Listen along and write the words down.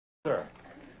Sir.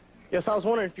 Yes, I was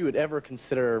wondering if you would ever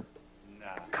consider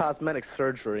cosmetic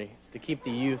surgery to keep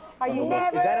the youth Are on the you look.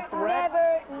 never, Is that a threat?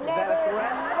 never, Is that a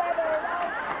threat?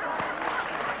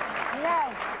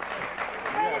 No.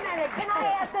 Wait a minute. Can I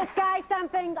ask this guy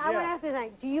something? I want to ask you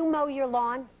something. Do you mow your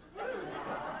lawn?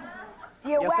 Do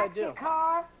you Yes, I wax do. your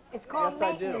car? It's called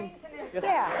Yes, I do. maintenance. Yes,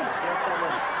 Yeah.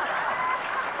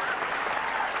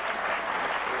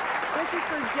 This is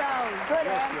for Joan. Good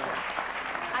Yes, answer. Joan.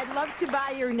 I'd love to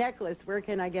buy your necklace. Where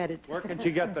can I get it? Where can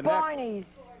she get the neck? Barney's.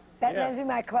 That Yes. lives in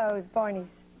my clothes. Barney's.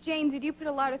 Jane, did you put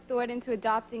a lot of thought into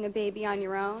adopting a baby on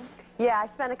your own? Yeah, I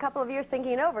spent a couple of years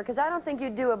thinking it over, because I don't think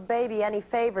you'd do a baby any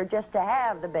favor just to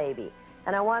have the baby.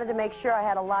 And I wanted to make sure I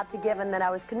had a lot to give, and that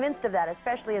I was convinced of that,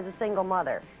 especially as a single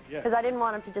mother. Because I didn't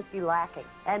want him to just be lacking.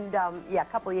 And, yeah, a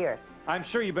couple of years. I'm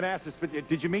sure you've been asked this, but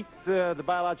did you meet the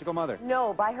biological mother?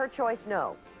 No, by her choice,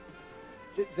 no.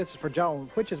 This is for Joan.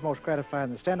 Which is most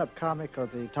gratifying, the stand-up comic or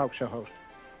the talk show host?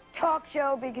 Talk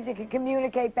show, because you can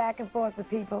communicate back and forth with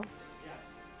people.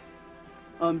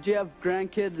 Do you have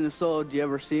grandkids, and if so, do you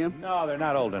ever see them? No, they're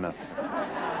not old enough.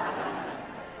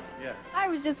 I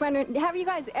was just wondering, have you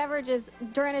guys ever just,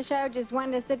 during a show, just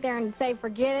wanted to sit there and say,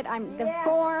 forget it? The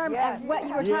form of what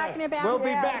you were talking about? We'll be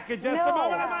back in just a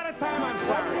moment. I'm out of time, I'm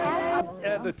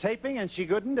sorry. The taping, and she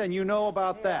couldn't, and you know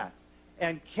about that.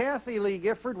 And Kathy Lee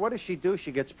Gifford, what does she do?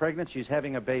 She gets pregnant, she's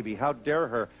having a baby. How dare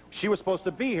her? She was supposed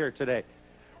to be here today.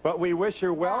 But we wish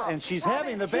her well, and she's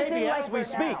having the baby as we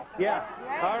speak. Yeah.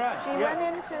 All right. She went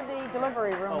into the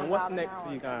delivery room. Oh, what's next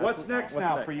for you guys? What's next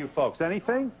now for you folks?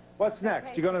 Anything? What's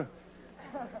next? You're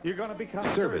gonna become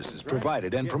Services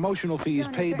provided and promotional fees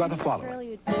paid by the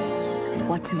following.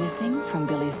 What's missing from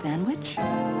Billy's sandwich?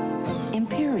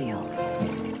 Imperial.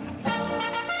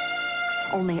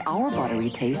 Only our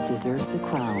buttery taste deserves the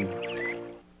crown.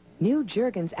 New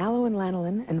Jergens Aloe and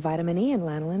Lanolin and Vitamin E and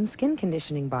Lanolin skin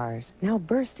conditioning bars, now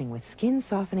bursting with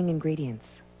skin-softening ingredients.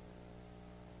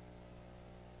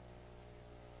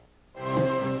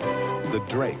 The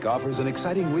Drake offers an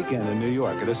exciting weekend in New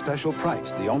York at a special price.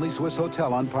 The only Swiss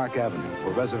hotel on Park Avenue. For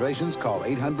reservations, call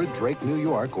 800-DRAKE-NEW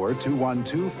YORK or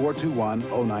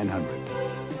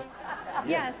 212-421-0900.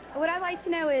 Yes. What I'd like to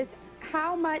know is,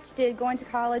 how much did going to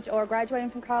college or graduating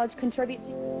from college contribute to...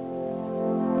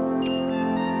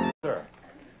 Sir.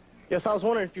 Yes, I was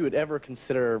wondering if you would ever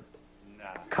consider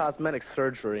cosmetic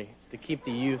surgery to keep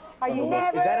the youth Are on you the look.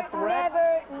 never, Is that a threat?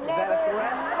 never, Is that a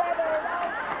threat?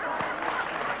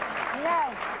 No.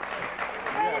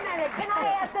 Wait a minute. Can I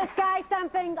ask this guy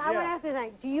something? I want to ask you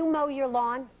something. Do you mow your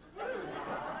lawn?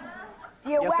 Do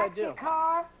you Yes, I wax do. your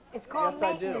car? It's called Yes,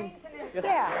 I do. maintenance. Yes,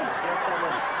 Yeah. yes,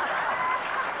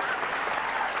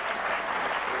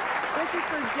 This is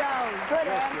for Joan. Good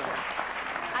Yes, answer. Joan.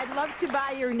 I'd love to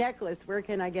buy your necklace. Where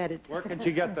can I get it? Where can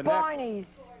she get the neck? Barney's.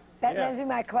 That lives in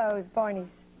my clothes. Barney's.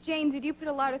 Jane, did you put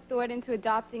a lot of thought into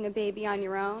adopting a baby on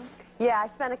your own? Yeah, I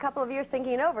spent a couple of years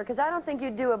thinking it over, because I don't think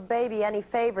you'd do a baby any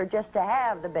favor just to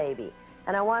have the baby.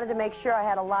 And I wanted to make sure I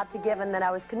had a lot to give, and that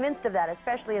I was convinced of that,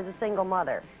 especially as a single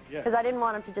mother. Because I didn't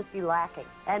want him to just be lacking.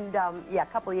 And, yeah, a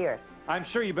couple of years. I'm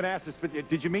sure you've been asked this, but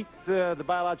did you meet the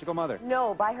biological mother?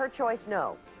 No, by her choice,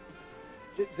 no.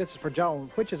 This is for Joan.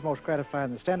 Which is most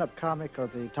gratifying, the stand-up comic or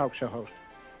the talk show host?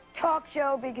 Talk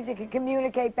show, because you can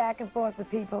communicate back and forth with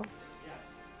people.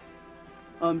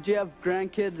 Do you have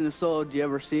grandkids, and if so, do you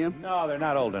ever see them? No, they're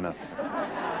not old enough.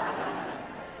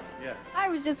 I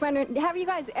was just wondering, have you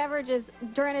guys ever just,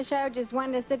 during a show, just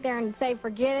wanted to sit there and say,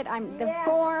 forget it? The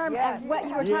form of what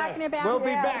you were talking about? We'll be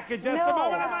back in just a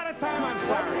moment. I'm out of time, I'm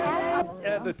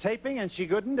sorry. The taping, and she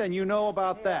couldn't, and you know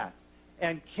about that.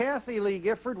 And Kathy Lee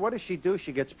Gifford, what does she do?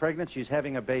 She gets pregnant, she's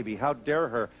having a baby. How dare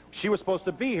her? She was supposed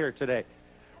to be here today.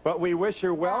 But we wish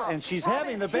her well, and she's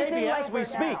having the baby as we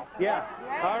speak. Yeah.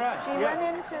 All right. She went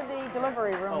into the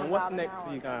delivery room. Oh, what's next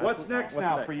for you guys? What's next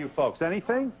now for you folks?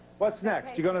 Anything? What's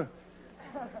next? You're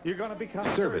gonna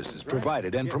become Services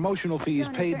provided and promotional fees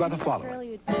paid by the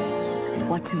following.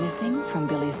 What's missing from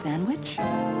Billy's sandwich?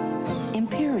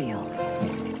 Imperial.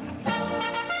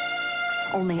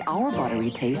 Only our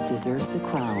buttery taste deserves the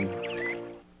crown.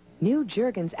 New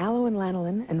Jergens Aloe and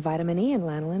Lanolin and Vitamin E and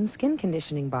Lanolin skin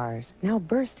conditioning bars, now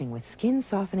bursting with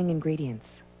skin-softening ingredients.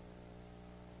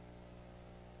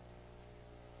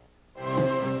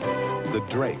 The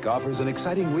Drake offers an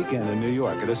exciting weekend in New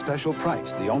York at a special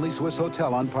price. The only Swiss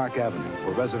hotel on Park Avenue. For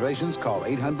reservations, call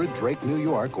 800-DRAKE-NEW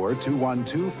YORK or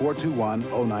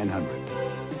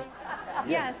 212-421-0900.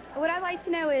 Yes. What I'd like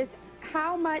to know is,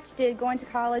 how much did going to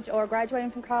college or graduating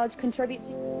from college contribute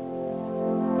to...